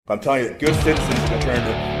I'm telling you that good citizens are going to turn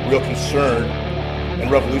into real concerned and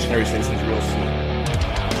revolutionary citizens real soon.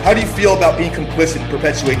 How do you feel about being complicit in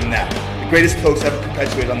perpetuating that? The greatest hoax ever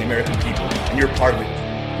perpetuated on the American people, and you're part of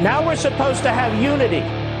it. Now we're supposed to have unity.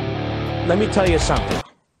 Let me tell you something.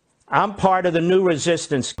 I'm part of the new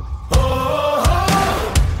resistance.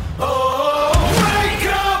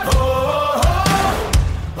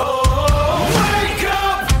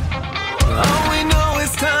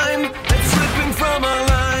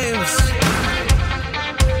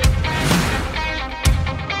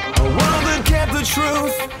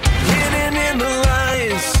 Truth hidden in the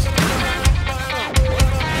lies,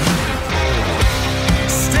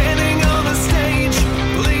 standing on the stage,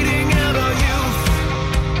 bleeding out our youth.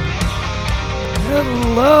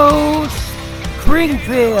 Hello,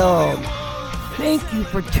 Springfield. Thank you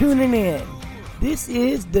for tuning in. This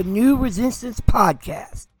is the New Resistance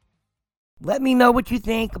Podcast. Let me know what you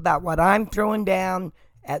think about what I'm throwing down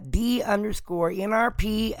at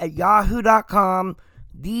 _NRP at yahoo.com.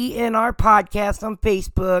 DNR Podcast on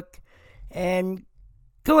Facebook, and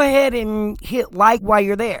go ahead and hit like while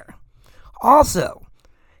you're there. Also,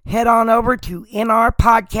 head on over to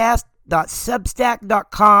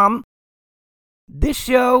nrpodcast.substack.com. This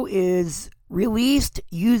show is released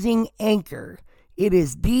using Anchor. It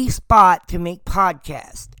is the spot to make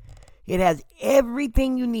podcasts. It has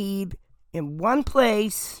everything you need in one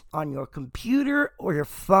place on your computer or your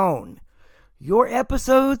phone. Your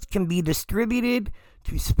episodes can be distributed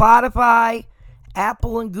to Spotify,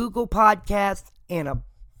 Apple and Google Podcasts, and a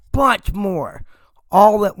bunch more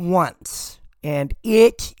all at once. And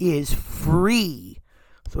it is free.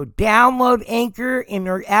 So download Anchor in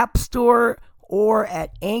your app store or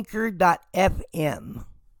at anchor.fm.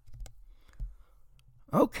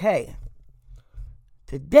 Okay.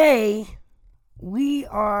 Today, we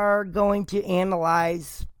are going to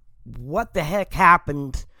analyze what the heck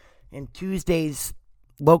happened in Tuesday's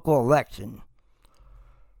local election.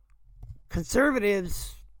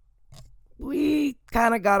 Conservatives, we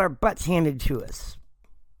kind of got our butts handed to us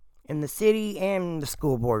in the city and the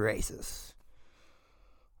school board races.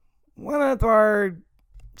 One of our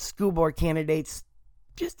school board candidates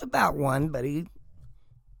just about won, but he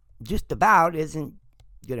just about isn't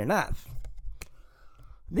good enough.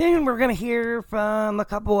 Then we're going to hear from a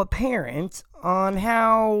couple of parents on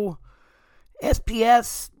how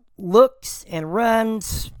SPS looks and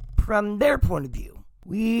runs from their point of view.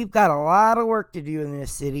 We've got a lot of work to do in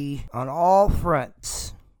this city on all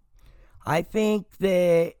fronts. I think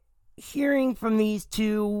that hearing from these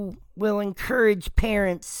two will encourage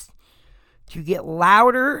parents to get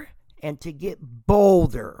louder and to get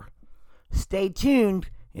bolder. Stay tuned.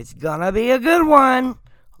 It's gonna be a good one.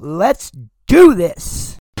 Let's do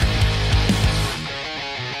this.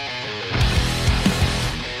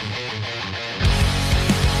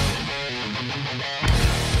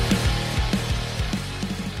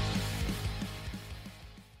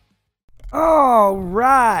 All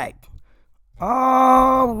right.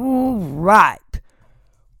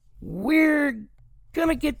 We're going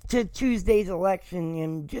to get to Tuesday's election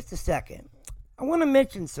in just a second. I want to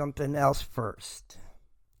mention something else first.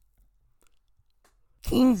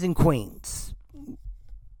 Kings and queens.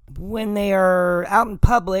 When they are out in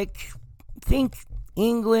public, think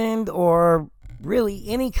England or really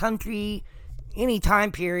any country, any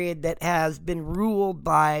time period that has been ruled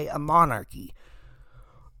by a monarchy.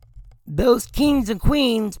 Those kings and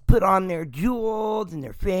queens put on their jewels and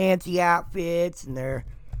their fancy outfits and their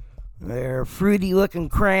fruity looking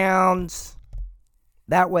crowns.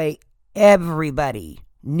 That way everybody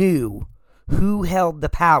knew who held the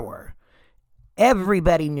power.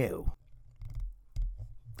 Everybody knew.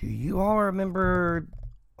 Do you all remember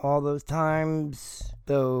all those times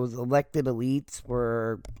those elected elites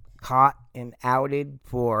were caught and outed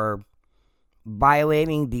for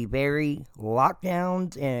violating the very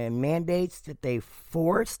lockdowns and mandates that they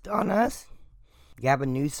forced on us?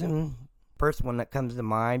 Gavin Newsom, first one that comes to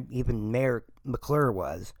mind. Even Mayor McClure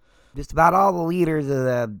was. Just about all the leaders of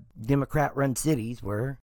the Democrat-run cities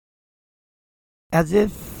were. As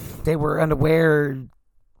if they were unaware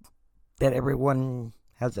that everyone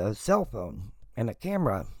has a cell phone and a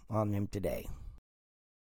camera on them today.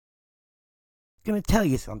 I'm going to tell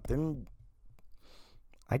you something.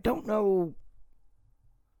 I don't know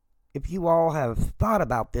if you all have thought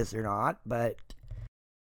about this or not, but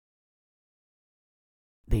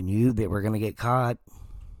they knew they were going to get caught.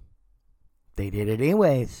 They did it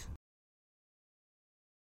anyways.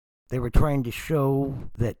 They were trying to show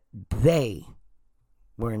that they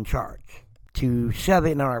were in charge, to shove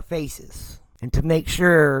it in our faces, and to make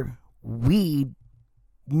sure we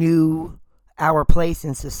knew our place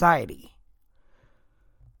in society.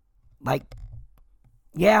 Like,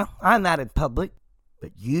 yeah, I'm out in public,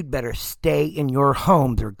 but you'd better stay in your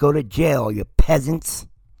homes or go to jail, you peasants.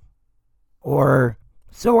 Or,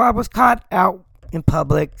 so I was caught out in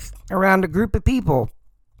public around a group of people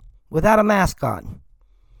without a mask on.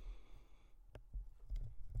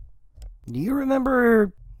 Do you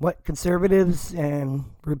remember what conservatives and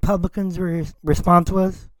Republicans' response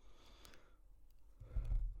was?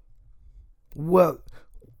 Well,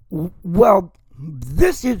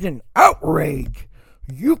 this is an outrage.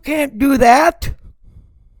 You can't do that.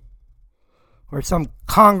 Or some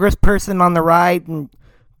congressperson on the right and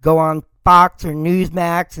go on Fox or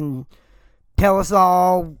Newsmax and tell us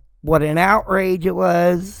all what an outrage it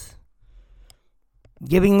was.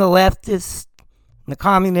 Giving the leftists and the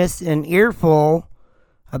communists an earful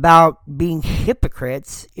about being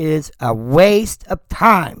hypocrites is a waste of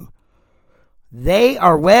time. They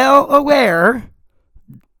are well aware,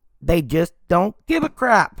 they just don't give a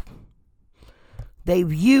crap. They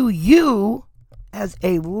view you as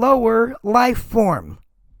a lower life form.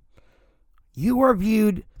 You are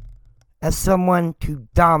viewed as someone to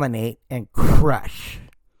dominate and crush.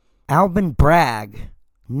 Alvin Bragg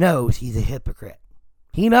knows he's a hypocrite.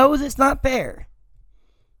 He knows it's not fair.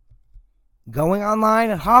 Going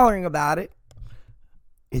online and hollering about it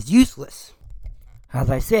is useless. As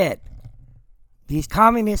I said, these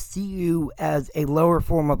communists see you as a lower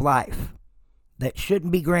form of life that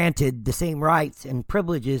shouldn't be granted the same rights and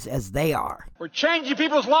privileges as they are. We're changing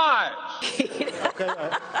people's lives. Okay,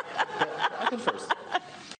 I can first.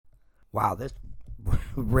 Wow, this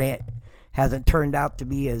rant hasn't turned out to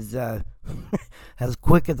be as as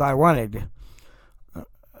quick as I wanted.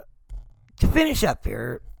 To finish up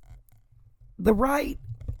here, the right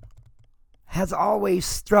has always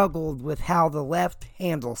struggled with how the left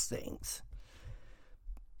handles things.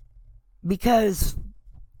 Because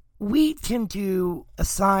we tend to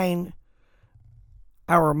assign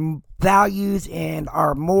our values and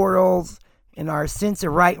our morals and our sense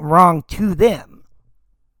of right and wrong to them.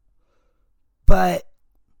 But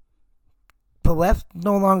the left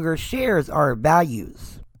no longer shares our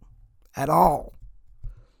values at all.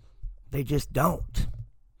 They just don't.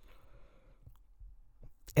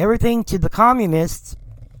 Everything to the communists,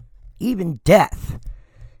 even death,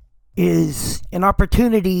 is an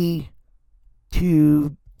opportunity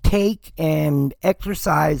to take and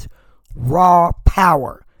exercise raw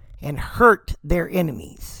power and hurt their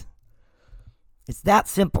enemies. It's that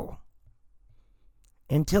simple.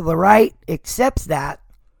 Until the right accepts that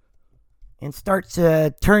and starts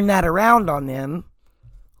to turn that around on them,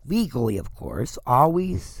 legally, of course,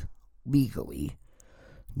 always legally,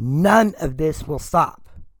 none of this will stop.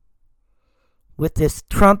 With this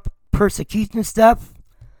Trump persecution stuff,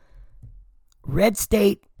 red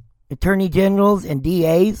state attorney generals and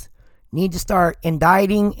DAs need to start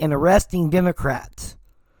indicting and arresting Democrats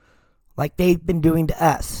like they've been doing to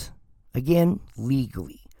us. Again,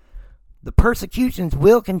 legally. The persecutions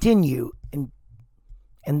will continue and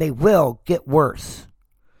they will get worse.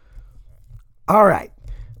 All right.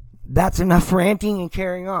 That's enough ranting and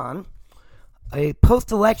carrying on. A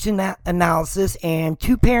post-election analysis and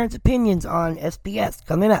two parents' opinions on SPS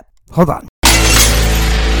coming up. Hold on.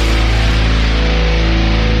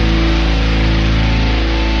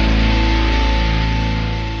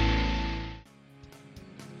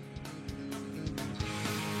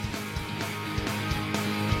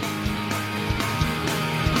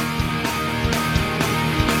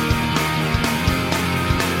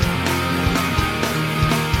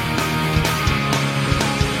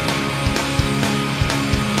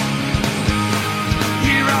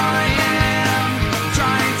 Here I am,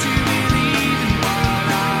 trying to believe in what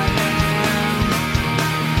I am.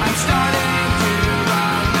 I'm starting to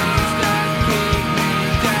run things that keep me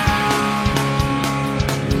down.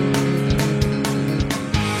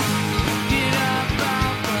 Get up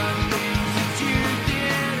about the things that you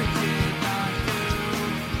did or did not do.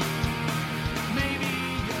 Maybe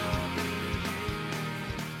you'll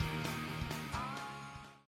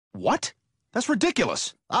What? That's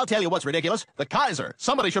ridiculous. I'll tell you what's ridiculous. The Kaiser.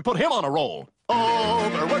 Somebody should put him on a roll.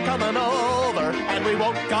 Over, we're coming over, and we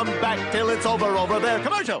won't come back till it's over there.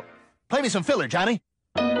 Commercial. Play me some filler, Johnny.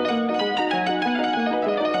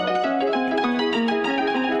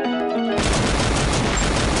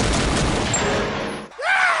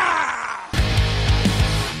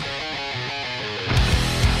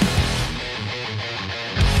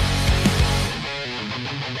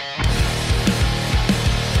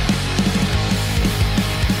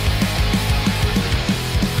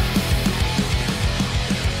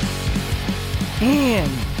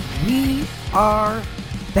 And we are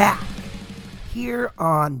back here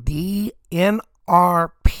on the NR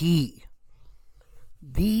NRP.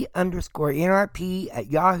 _NRP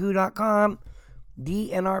at yahoo.com. The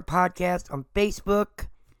NR Podcast on Facebook.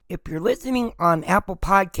 If you're listening on Apple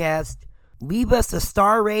Podcast, leave us a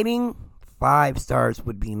star rating. 5 stars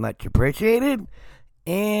would be much appreciated.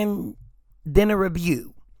 And then a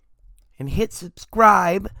review. And hit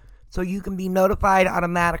subscribe so you can be notified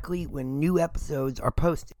automatically when new episodes are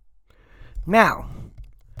posted. Now,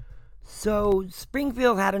 so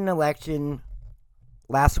Springfield had an election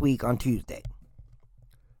last week on Tuesday.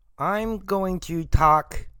 I'm going to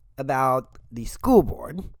talk about the school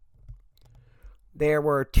board. There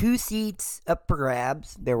were 2 seats up for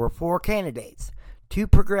grabs. There were 4 candidates. 2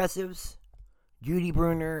 progressives, Judy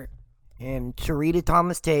Bruner and Sharita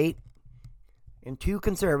Thomas Tate, and 2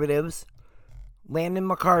 conservatives, Landon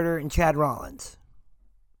McCarter and Chad Rollins.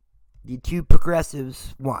 The 2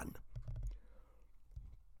 progressives won.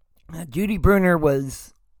 Now, Judy Bruner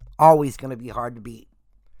was always going to be hard to beat,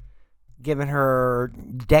 given her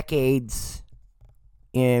decades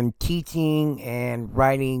in teaching and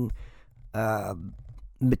writing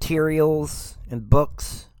materials and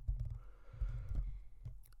books.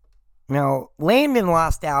 Now, Landon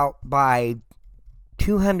lost out by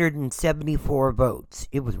 274 votes.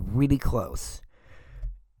 It was really close.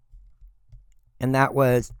 And that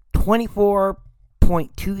was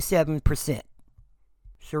 24.27%.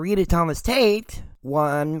 Sharita Thomas Tate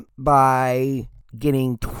won by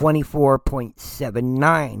getting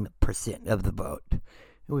 24.79% of the vote. It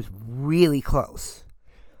was really close.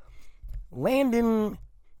 Landon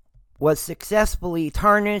was successfully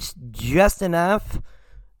tarnished just enough,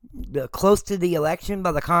 close to the election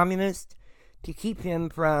by the communists, to keep him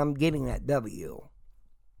from getting that W.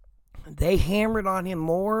 They hammered on him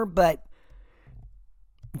more, but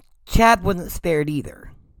Chad wasn't spared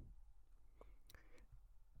either.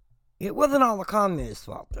 It wasn't all the communists'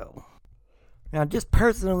 fault, though. Now, just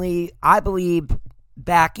personally, I believe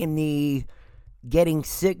back in the getting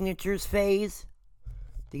signatures phase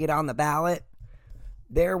to get on the ballot,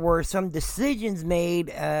 there were some decisions made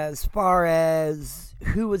as far as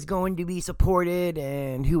who was going to be supported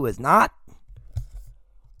and who was not.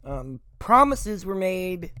 Promises were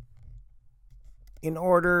made in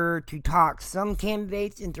order to talk some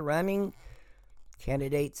candidates into running.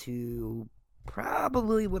 Candidates who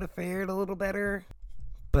probably would have fared a little better.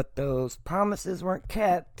 But those promises weren't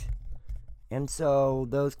kept. And so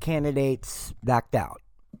those candidates backed out.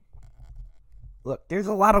 Look, there's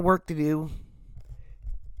a lot of work to do.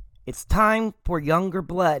 It's time for younger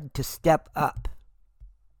blood to step up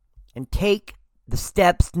and take the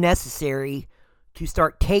steps necessary to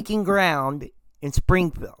start taking ground in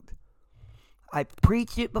Springfield. I've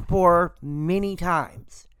preached it before many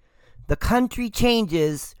times. The country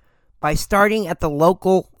changes by starting at the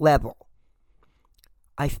local level.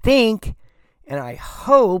 I think and I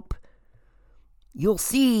hope you'll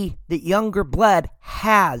see that younger blood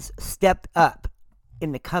has stepped up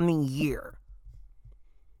in the coming year.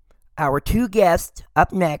 Our 2 guests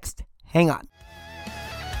up next. Hang on.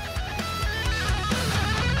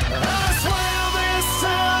 I swear this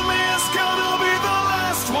time is gonna be the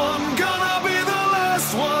last one. Gonna be the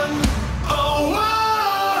last one. Oh,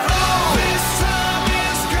 oh, oh. This time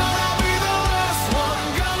is gonna be the last one.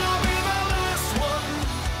 Gonna be the last one.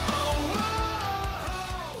 Oh, oh,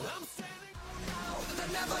 oh. I'm standing. They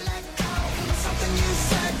never let go. Something you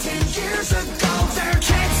said 10 years ago. Their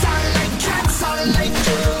kids are like cats are like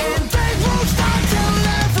you. And they won't stop till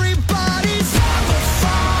everybody's on the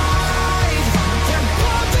fight. They're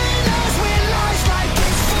bumping us with lies like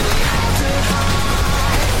it's fully out to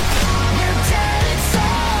hide. We're dead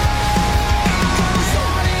inside. Goes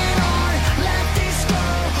on in our leftists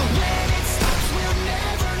grow. When it stops, we'll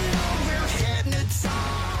never know. We're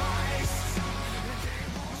hypnotized.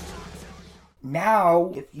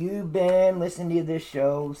 Now, if you've been listening to this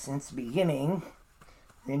show since the beginning,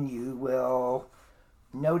 then you will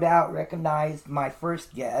no doubt recognize my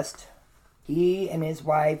first guest. He and his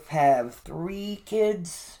wife have 3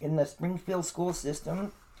 kids in the Springfield school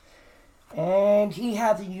system, and he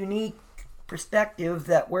has a unique perspective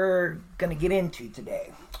that we're going to get into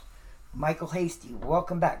today. Micheal Hasty,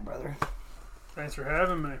 welcome back, brother. Thanks for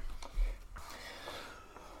having me.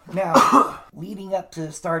 Now, leading up to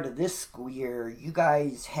the start of this school year, you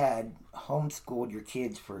guys had homeschooled your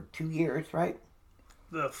kids for 2 years, right?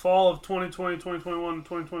 The fall of 2020, 2021,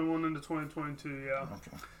 2021 into 2022, yeah.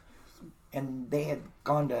 Okay. And they had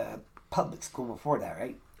gone to public school before that,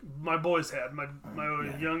 right? My boys had. My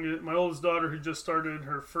oldest daughter, who just started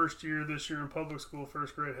her first year this year in public school,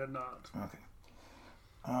 first grade, had not. Okay.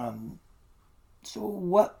 So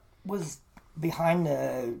what was behind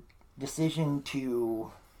the decision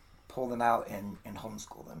to pull them out and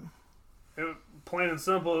homeschool them? Plain and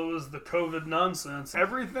simple, it was the COVID nonsense.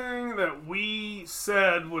 Everything that we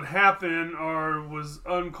said would happen or was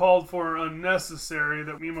uncalled for or unnecessary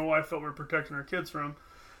that me and my wife felt we were protecting our kids from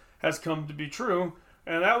has come to be true.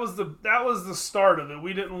 And that was the start of it.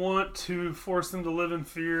 We didn't want to force them to live in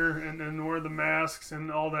fear and wear the masks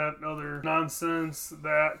and all that other nonsense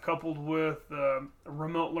that coupled with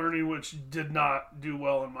remote learning, which did not do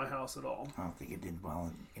well in my house at all. I don't think it did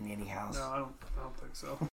well in any house. No, I don't think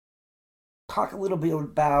so. Talk a little bit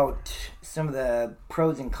about some of the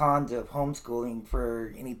pros and cons of homeschooling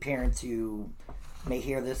for any parents who may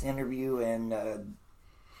hear this interview and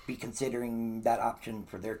be considering that option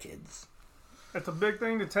for their kids. It's a big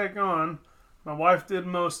thing to take on. My wife did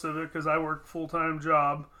most of it because I worked a full-time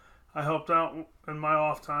job. I helped out in my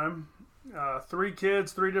off time. 3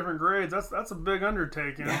 kids, 3 different grades. That's a big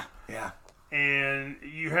undertaking. Yeah. And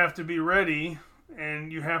you have to be ready,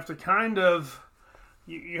 and you have to kind of...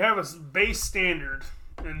 You have a base standard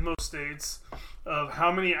in most states of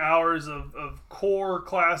how many hours of core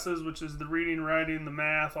classes, which is the reading, writing, the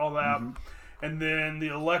math, all that. Mm-hmm. And then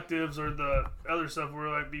the electives or the other stuff where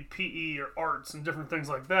it might be PE or arts and different things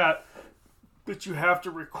like that you have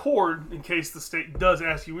to record in case the state does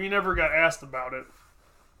ask you. We never got asked about it,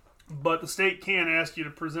 but the state can ask you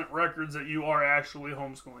to present records that you are actually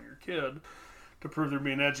homeschooling your kid to prove they're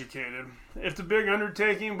being educated. It's a big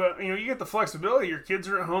undertaking, but you get the flexibility. Your kids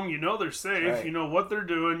are at home, they're safe, right. You know what they're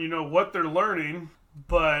doing, you know what they're learning.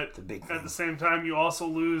 But at the same time, you also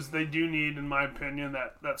lose, they do need, in my opinion,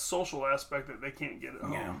 that social aspect that they can't get at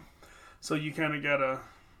home. Yeah. So you kind of got to,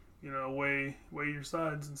 weigh your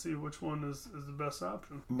sides and see which one is the best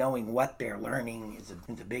option. Knowing what they're learning is a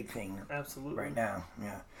big thing. Absolutely. Right now,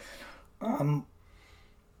 yeah.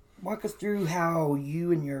 Walk us through how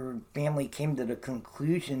you and your family came to the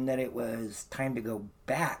conclusion that it was time to go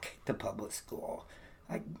back to public school.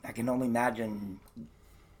 I can only imagine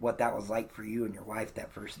what that was like for you and your wife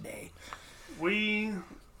that first day. Me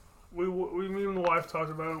and the wife talked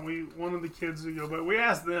about it, and we wanted the kids to go back. We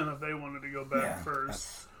asked them if they wanted to go back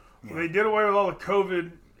first. Yeah. They did away with all the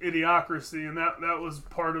COVID idiocracy, and that was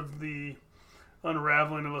part of the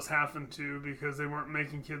unraveling of us having to, because they weren't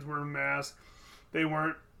making kids wear masks. They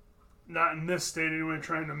weren't, not in this state anyway,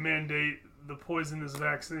 trying to mandate the poisonous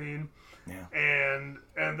vaccine. Yeah.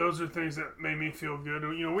 And those are things that made me feel good.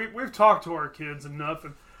 We've talked to our kids enough,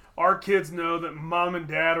 and our kids know that mom and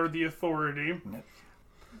dad are the authority.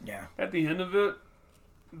 Yeah. At the end of it,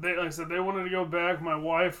 like I said, they wanted to go back. My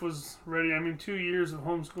wife was ready. 2 years of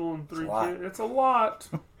homeschooling 3 kids. It's a lot.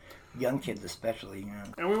 Young kids especially. Yeah.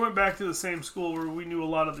 And we went back to the same school where we knew a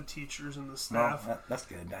lot of the teachers and the staff. No, that's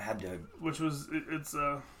good. I had to... Which was, it's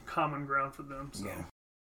a common ground for them. So. Yeah.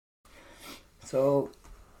 So,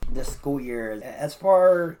 this school year, as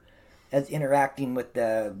far as interacting with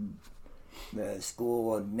the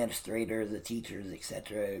school administrators, the teachers,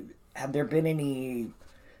 etc., have there been any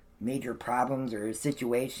major problems or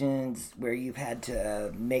situations where you've had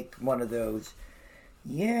to make one of those,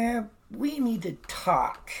 we need to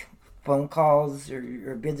talk phone calls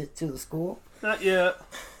or visits to the school? Not yet.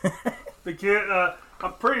 The kid,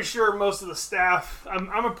 I'm pretty sure most of the staff,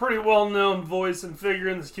 I'm a pretty well-known voice and figure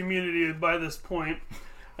in this community by this point,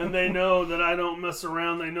 and they know that I don't mess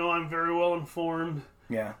around. They know I'm very well informed.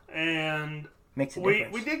 Yeah. And makes a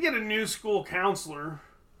difference. We did get a new school counselor.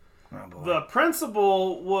 Oh, boy. The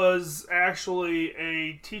principal was actually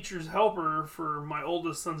a teacher's helper for my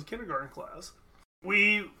oldest son's kindergarten class.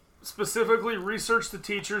 We specifically researched the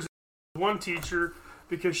teachers. One teacher,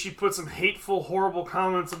 because she put some hateful, horrible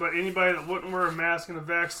comments about anybody that wouldn't wear a mask and a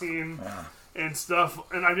vaccine and stuff,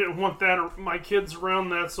 and I didn't want that or my kids around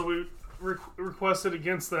that, so we requested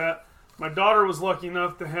against that. My daughter was lucky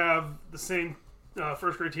enough to have the same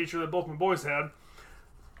first grade teacher that both my boys had.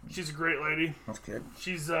 She's a great lady. That's good.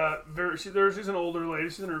 She's she's an older lady.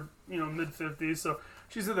 She's in her mid-50s, so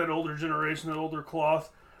she's in that older generation, that older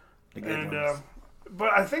cloth.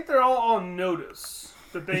 But I think they're all on notice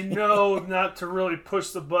that they know not to really push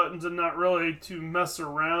the buttons and not really to mess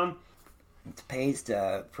around. It pays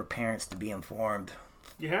for parents to be informed.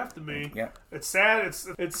 You have to be. Yeah. It's sad.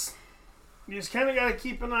 It's you just kind of got to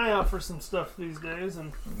keep an eye out for some stuff these days,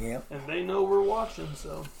 and they know we're watching,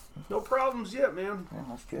 so no problems yet, man. Yeah,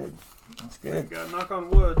 that's good. That's good. Got to knock on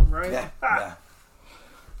wood, right? Yeah.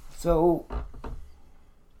 So,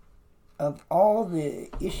 of all the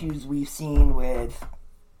issues we've seen with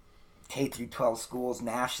K through 12 schools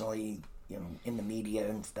nationally, in the media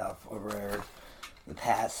and stuff over the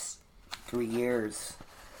past 3 years,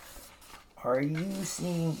 are you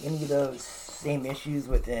seeing any of those same issues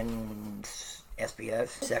within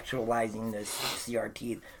SPS, sexualizing this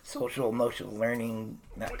CRT, social emotional learning,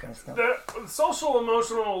 that kind of stuff. That social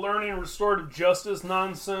emotional learning, restorative justice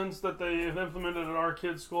nonsense that they have implemented at our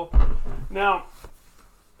kids' school. Now,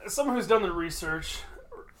 as someone who's done the research,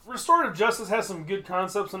 restorative justice has some good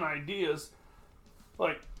concepts and ideas.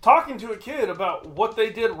 Like talking to a kid about what they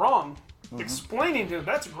did wrong, explaining to them,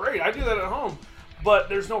 that's great. I do that at home. But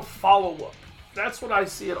there's no follow-up. That's what I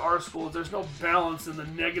see at our schools. There's no balance in the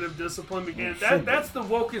negative discipline. That's the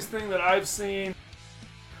wokest thing that I've seen.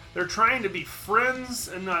 They're trying to be friends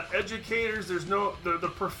and not educators. There's no the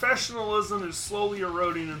professionalism is slowly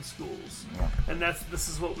eroding in schools, and this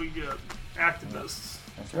is what we get, activists.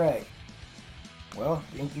 That's right. Well,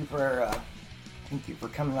 thank you for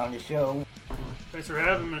coming on the show. Thanks for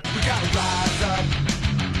having me. We gotta rise up.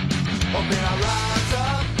 Open our rise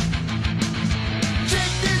up.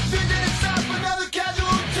 Check this vision and stop another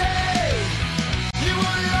casualty. You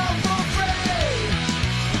want it all for free.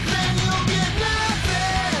 Then you'll get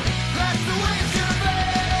nothing. That's the way it's gonna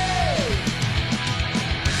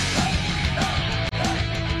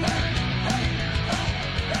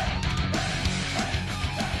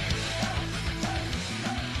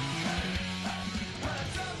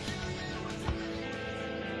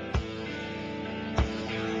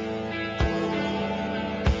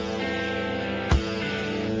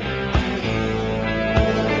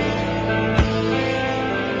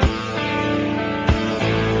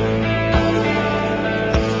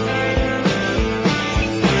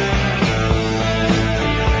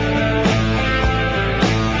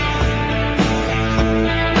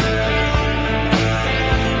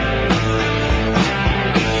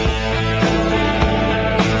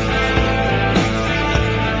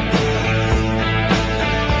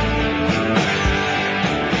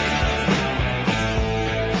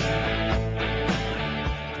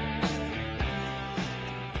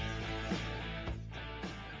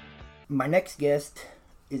My next guest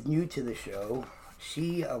is new to the show.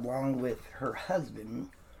 She, along with her husband,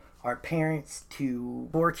 are parents to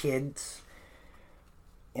 4 kids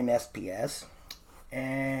in SPS.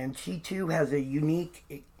 And she, too, has a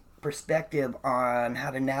unique perspective on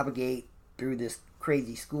how to navigate through this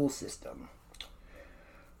crazy school system.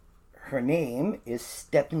 Her name is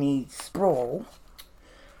Stephanie Sproule.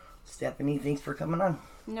 Stephanie, thanks for coming on.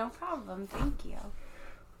 No problem. Thank you.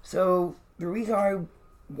 So, the reason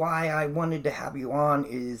why I wanted to have you on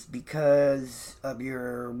is because of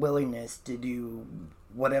your willingness to do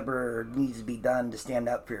whatever needs to be done to stand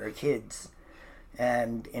up for your kids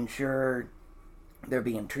and ensure they're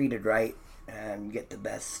being treated right and get the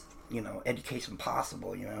best, education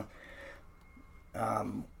possible,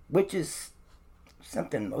 which is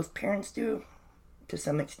something most parents do to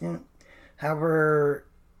some extent. However,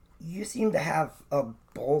 you seem to have a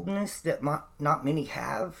boldness that not many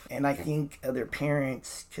have, and I think other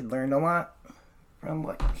parents could learn a lot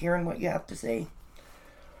from hearing what you have to say.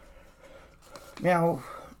 Now,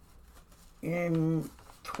 in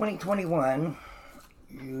 2021,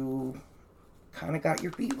 you kind of got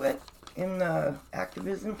your feet wet in the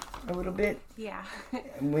activism a little bit. Yeah.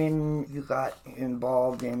 When you got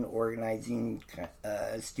involved in organizing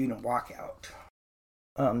a student walkout.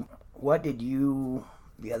 What did you,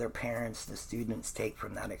 the other parents, the students, take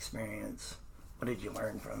from that experience? What did you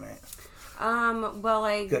learn from it?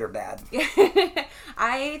 Good or bad?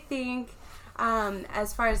 I think,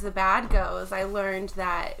 as far as the bad goes, I learned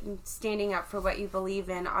that standing up for what you believe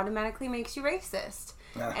in automatically makes you racist.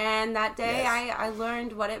 And that day, yes. I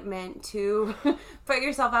learned what it meant to put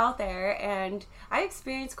yourself out there, and I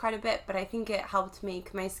experienced quite a bit, but I think it helped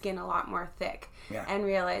make my skin a lot more thick and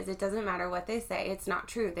realize it doesn't matter what they say. It's not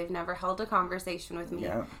true. They've never held a conversation with me.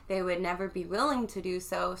 Yeah. They would never be willing to do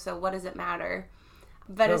so what does it matter?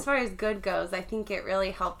 But as far as good goes, I think it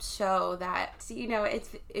really helped show that,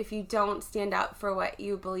 if you don't stand up for what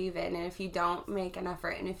you believe in, and if you don't make an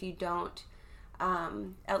effort, and if you don't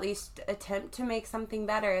at least attempt to make something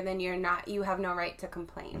better, then you have no right to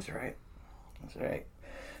complain. That's right.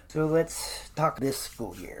 So let's talk this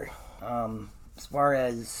school year. As far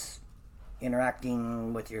as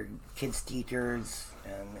interacting with your kids' teachers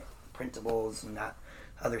and principals and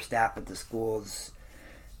other staff at the schools,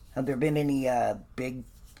 have there been any big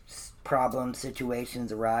problem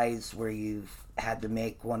situations arise where you've had to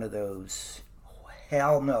make one of those,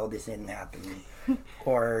 hell no, this didn't happen,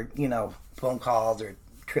 or, phone calls or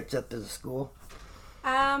trips up to the school?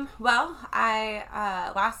 I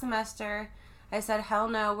last semester I said, hell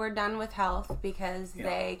no, we're done with health because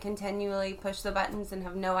they continually push the buttons and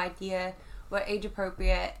have no idea what age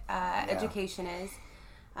appropriate education is.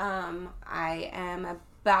 I am a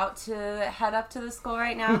about to head up to the school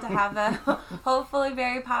right now to have a hopefully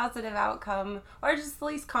very positive outcome, or just at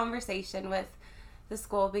least conversation with the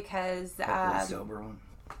school, because sober one.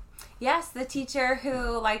 yes, the teacher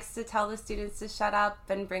who likes to tell the students to shut up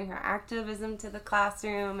and bring her activism to the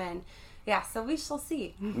classroom, and so we shall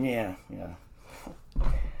see. Yeah.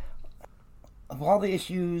 Of all the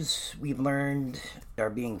issues we've learned are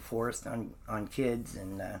being forced on kids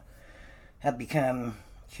and have become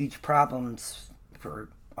huge problems for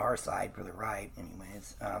our side, for the right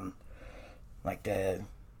anyways, like the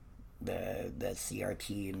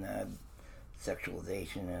CRT and the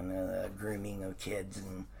sexualization and the grooming of kids.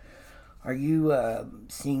 And are you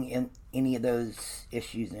seeing any of those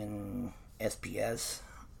issues in SPS?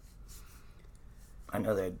 I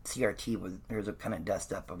know that CRT there's a kind of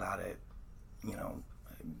dust up about it, a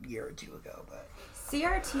year or two ago, but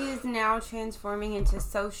CRT is now transforming into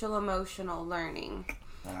social emotional learning.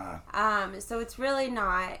 So it's really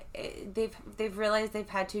not. They've realized they've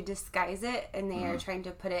had to disguise it, and they are trying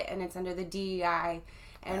to put it, and it's under the DEI,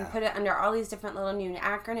 and put it under all these different little new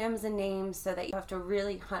acronyms and names, so that you have to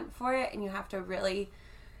really hunt for it, and you have to really.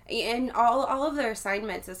 And all of their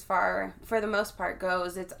assignments, for the most part,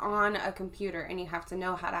 goes. It's on a computer, and you have to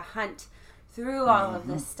know how to hunt through all of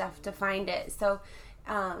this stuff to find it. So,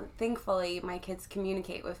 thankfully, my kids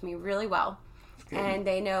communicate with me really well. And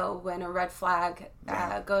they know when a red flag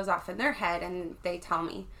goes off in their head, and they tell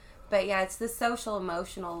me. But it's the social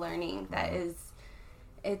emotional learning that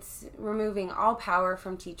it's removing all power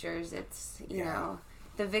from teachers. It's, you know,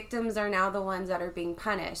 the victims are now the ones that are being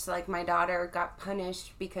punished. Like, my daughter got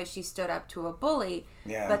punished because she stood up to a bully.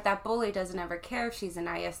 But that bully doesn't ever care if she's an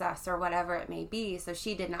ISS or whatever it may be. So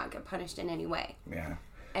she did not get punished in any way.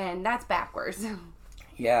 And that's backwards.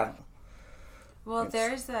 Well,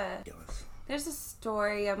 there's a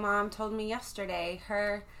story a mom told me yesterday.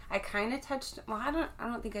 I kind of touched. Well, I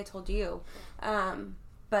don't think I told you,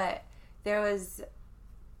 but there was.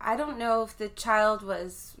 I don't know if the child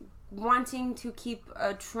was wanting to keep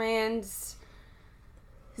a transition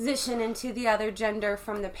into the other gender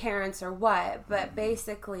from the parents or what. But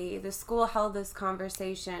basically, the school held this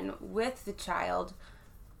conversation with the child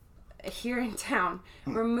here in town,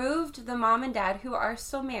 removed the mom and dad, who are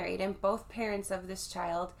still married and both parents of this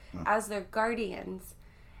child, as their guardians,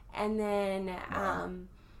 and then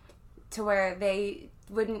to where they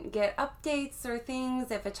wouldn't get updates or things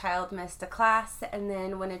if a child missed a class. And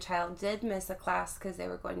then when a child did miss a class because they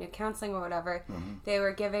were going to counseling or whatever, they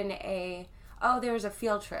were given there was a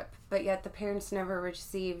field trip, but yet the parents never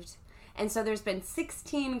received. And so there's been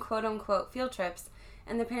 16 quote unquote field trips,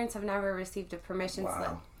 and the parents have never received a permission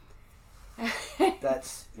slip.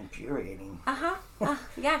 That's infuriating.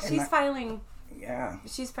 She's filing.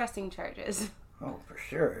 She's pressing charges. Oh, for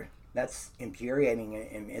sure. That's infuriating,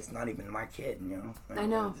 and it's not even my kid, I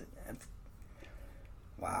know.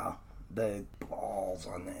 Wow. The balls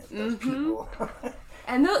on those people.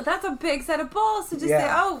 And that's a big set of balls to just say,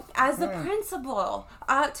 as the principal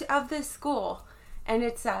of this school. And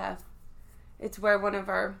it's where one of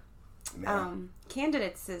our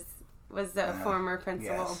candidates was the former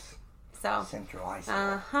principal. Yes. So Central High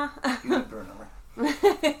School. You didn't burn over.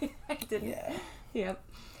 I didn't. Yep.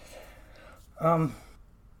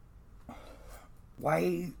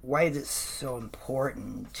 Why is it so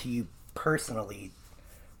important to you personally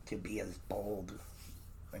to be as bold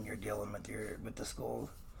when you're dealing with the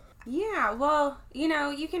school? Yeah, well,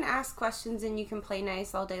 you can ask questions and you can play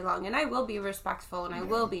nice all day long, and I will be respectful and I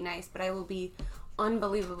will be nice, but I will be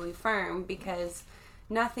unbelievably firm, because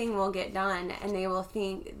nothing will get done, and they will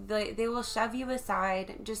they will shove you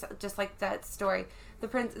aside, just like that story.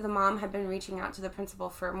 The mom had been reaching out to the principal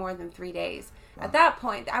for more than 3 days. At that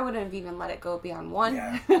point, I wouldn't have even let it go beyond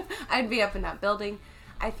one. I'd be up in that building.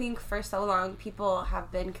 I think for so long, people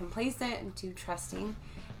have been complacent and too trusting,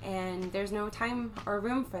 and there's no time or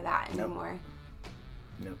room for that anymore.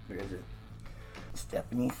 Nope, there isn't.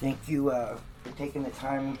 Stephanie, thank you for taking the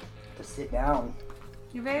time to sit down.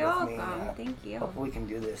 You're very welcome. Thank you. Hopefully we can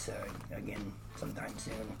do this again sometime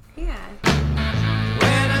soon. Yeah.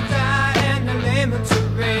 When I die and I lay me to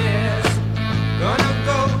rest, gonna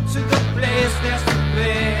go to the place that's the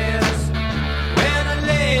best. When I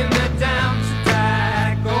lay me down to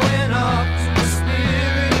die, going up to the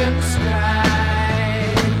spirit in the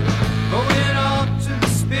sky. Going up to the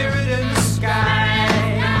spirit in the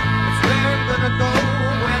sky. That's where I'm gonna go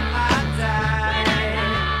when I die.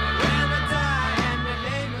 When I die and I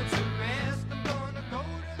lay me to rest, I'm gonna go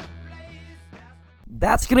to the place.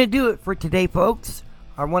 That's going to do it for today, folks.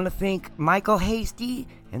 I want to thank Micheal Hasty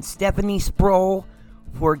and Stephanie Sproule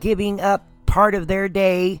for giving up part of their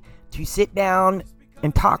day to sit down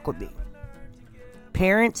and talk with me.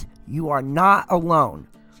 Parents, you are not alone.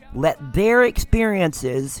 Let their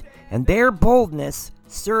experiences and their boldness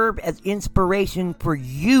serve as inspiration for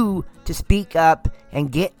you to speak up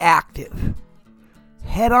and get active.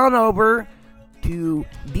 Head on over to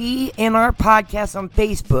DNR Podcast on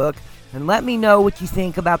Facebook and let me know what you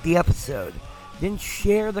think about the episode. Then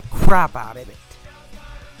share the crap out of it.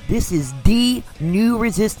 This is the New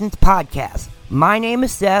Resistance Podcast. My name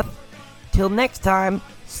is Seth. Till next time,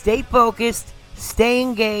 stay focused, stay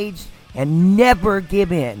engaged, and never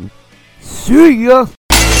give in. See ya!